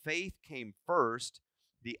revelation of faith came first.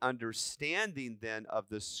 The understanding then of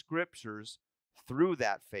the scriptures through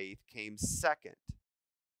that faith came second.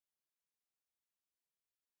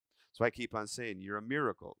 So I keep on saying, you're a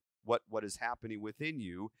miracle. What is happening within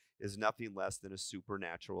you is nothing less than a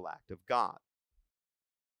supernatural act of God.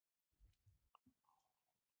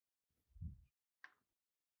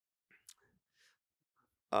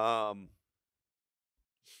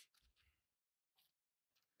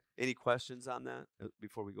 Any questions on that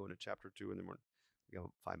before we go into chapter 2 in the morning? We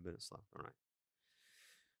have 5 minutes left. All right.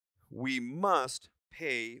 We must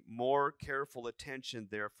pay more careful attention,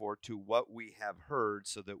 therefore, to what we have heard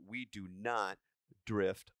so that we do not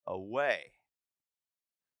drift away.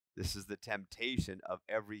 This is the temptation of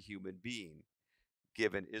every human being,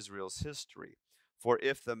 given Israel's history. For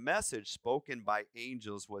if the message spoken by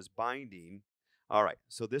angels was binding, all right,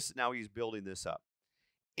 so this now he's building this up.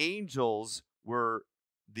 Angels were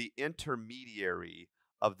the intermediary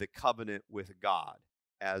of the covenant with God,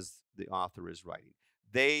 as the author is writing.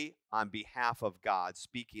 They, on behalf of God,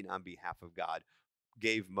 speaking on behalf of God,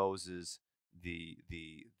 gave Moses the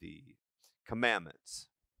commandments.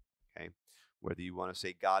 Okay, whether you want to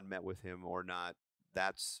say God met with him or not,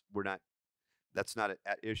 that's not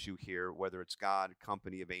at issue here. Whether it's God,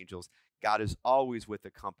 company of angels, God is always with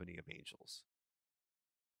the company of angels.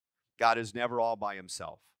 God is never all by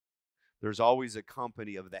himself. There's always a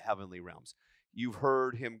company of the heavenly realms. You've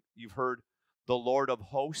heard the Lord of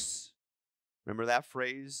hosts. Remember that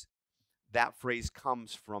phrase? That phrase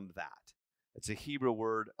comes from that. It's a Hebrew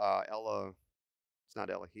word, it's not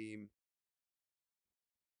Elohim.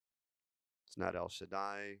 It's not El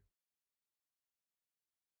Shaddai.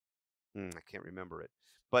 I can't remember it.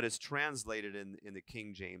 But it's translated in the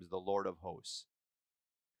King James, the Lord of hosts.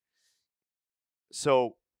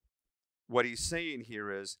 So what he's saying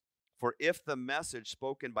here is, for if the message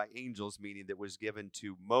spoken by angels, meaning that was given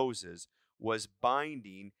to Moses, was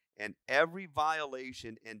binding, and every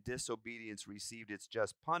violation and disobedience received its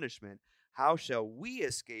just punishment, how shall we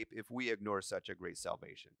escape if we ignore such a great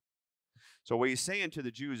salvation? So what he's saying to the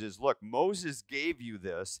Jews is, look, Moses gave you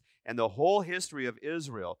this, and the whole history of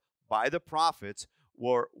Israel by the prophets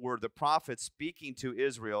were the prophets speaking to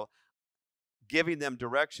Israel, giving them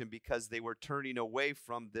direction because they were turning away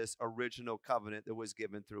from this original covenant that was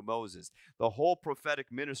given through Moses. The whole prophetic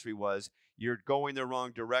ministry was, you're going the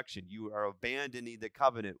wrong direction. You are abandoning the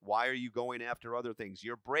covenant. Why are you going after other things?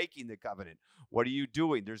 You're breaking the covenant. What are you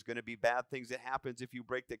doing? There's going to be bad things that happens if you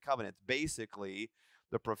break the covenant. It's basically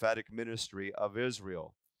the prophetic ministry of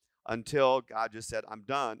Israel, until God just said, I'm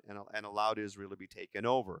done, and allowed Israel to be taken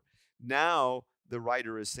over. Now the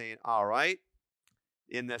writer is saying, all right,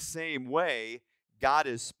 in the same way, God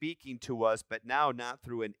is speaking to us, but now not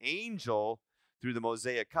through an angel, through the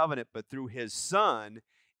Mosaic covenant, but through his son.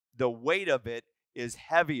 The weight of it is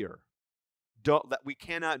heavier. We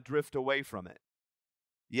cannot drift away from it.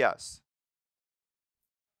 Yes.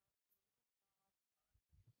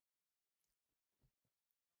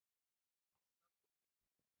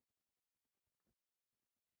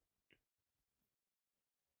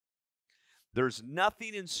 There's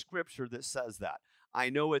nothing in Scripture that says that. I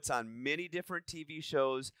know it's on many different TV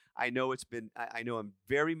shows. I know I know in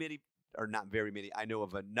very many, or not very many, I know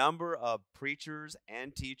of a number of preachers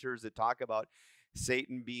and teachers that talk about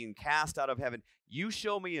Satan being cast out of heaven. You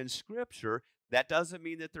show me in Scripture, that doesn't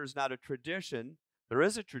mean that there's not a tradition. There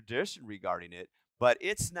is a tradition regarding it, but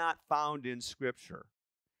it's not found in Scripture.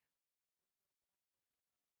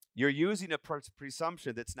 You're using a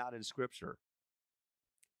presumption that's not in Scripture.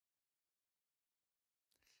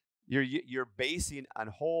 You're basing a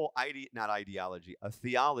whole not ideology, a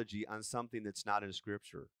theology on something that's not in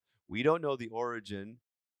Scripture. We don't know the origin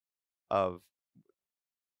of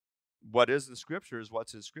what is in Scripture. Is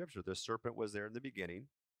what's in Scripture. The serpent was there in the beginning.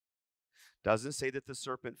 Doesn't say that the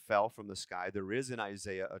serpent fell from the sky. There is in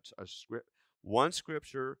Isaiah one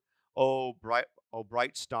scripture, oh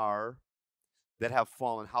bright star that have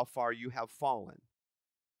fallen, how far you have fallen.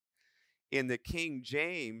 In the King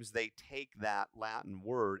James, they take that Latin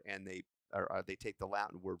word and they take the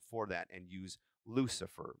Latin word for that and use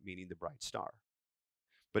Lucifer, meaning the bright star.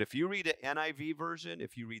 But if you read an NIV version,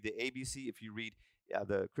 if you read the ABC, if you read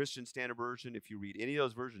the Christian Standard Version, if you read any of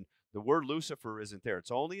those versions, the word Lucifer isn't there. It's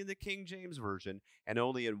only in the King James Version and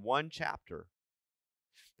only in one chapter.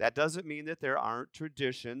 That doesn't mean that there aren't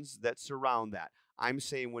traditions that surround that. I'm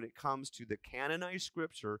saying when it comes to the canonized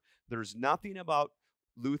Scripture, there's nothing about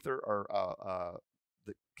Luther or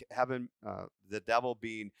the devil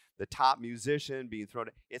being the top musician, being thrown.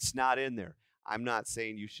 It's not in there. I'm not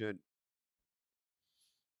saying you shouldn't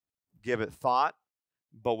give it thought,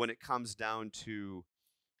 but when it comes down to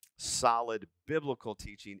solid biblical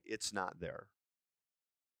teaching, it's not there.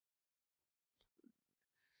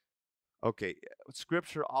 Okay,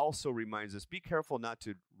 Scripture also reminds us, be careful not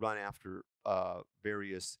to run after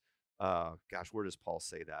various, where does Paul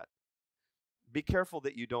say that? Be careful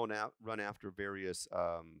that you don't run after various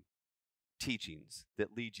teachings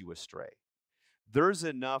that lead you astray. There's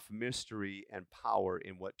enough mystery and power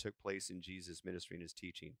in what took place in Jesus' ministry and his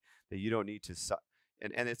teaching that you don't need to,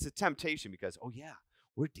 and it's a temptation because, oh yeah,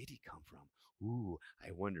 where did he come from? Ooh,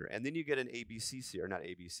 I wonder. And then you get an ABC, or not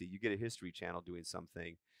ABC, you get a History Channel doing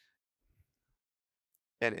something,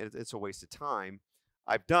 and it's a waste of time.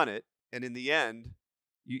 I've done it, and in the end,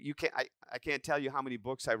 you can't. I can't tell you how many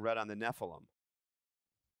books I read on the Nephilim.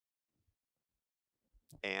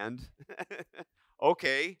 And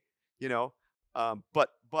okay, you know, but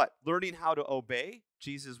learning how to obey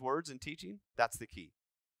Jesus' words and teaching, that's the key.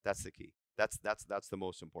 That's the key. That's the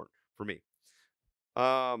most important for me.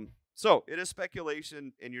 So it is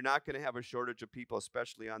speculation, and you're not going to have a shortage of people,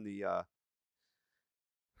 especially on the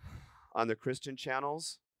Christian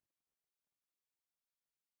channels,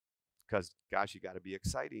 because gosh, you got to be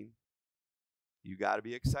exciting. You got to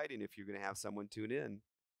be exciting if you're going to have someone tune in,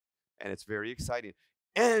 and it's very exciting.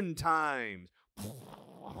 End times.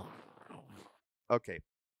 Okay,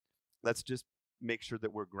 let's just make sure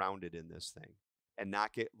that we're grounded in this thing and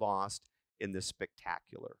not get lost in the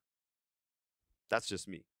spectacular. That's just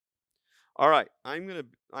me. All right, I'm gonna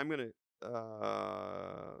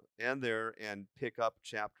end there and pick up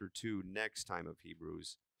chapter 2 next time of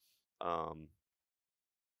Hebrews. Um,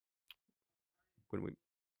 when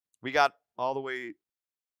we got all the way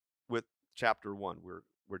with chapter 1.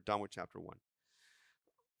 We're done with chapter 1.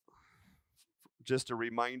 Just a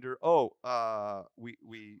reminder. Oh,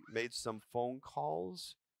 we made some phone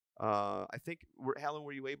calls. I think Helen,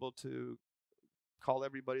 were you able to call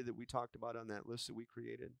everybody that we talked about on that list that we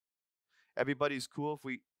created? Everybody's cool if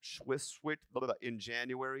we switch in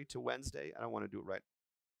January to Wednesday. I don't want to do it right.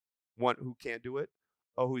 One who can't do it?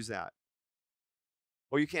 Oh, who's that?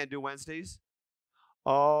 Oh, you can't do Wednesdays?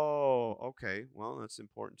 Oh, okay. Well, that's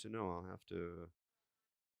important to know. I'll have to.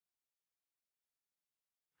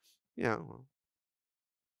 Yeah, well,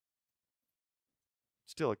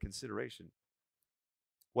 still a consideration.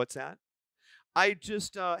 What's that? I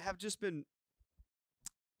just have just been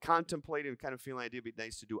contemplating, kind of feeling like it'd be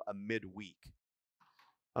nice to do a midweek,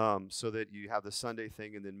 so that you have the Sunday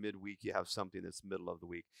thing, and then midweek you have something that's middle of the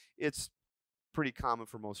week. It's pretty common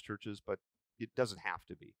for most churches, but it doesn't have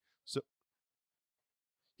to be. So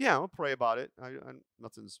yeah, I'll pray about it.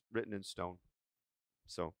 Nothing's written in stone.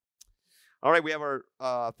 So, all right, we have our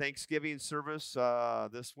Thanksgiving service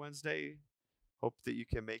this Wednesday. Hope that you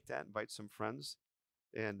can make that. Invite some friends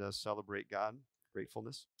and celebrate God,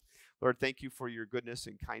 gratefulness. Lord, thank you for your goodness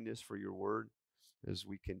and kindness, for your word, as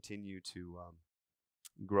we continue to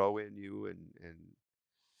grow in you and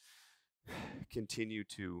continue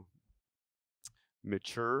to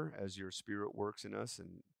mature as your Spirit works in us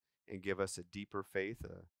and give us a deeper faith,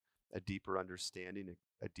 a deeper understanding,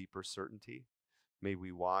 a deeper certainty. May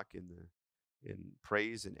we walk in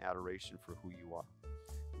praise and adoration for who you are.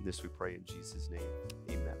 And this we pray in Jesus' name.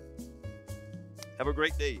 Amen. Have a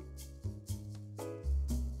great day.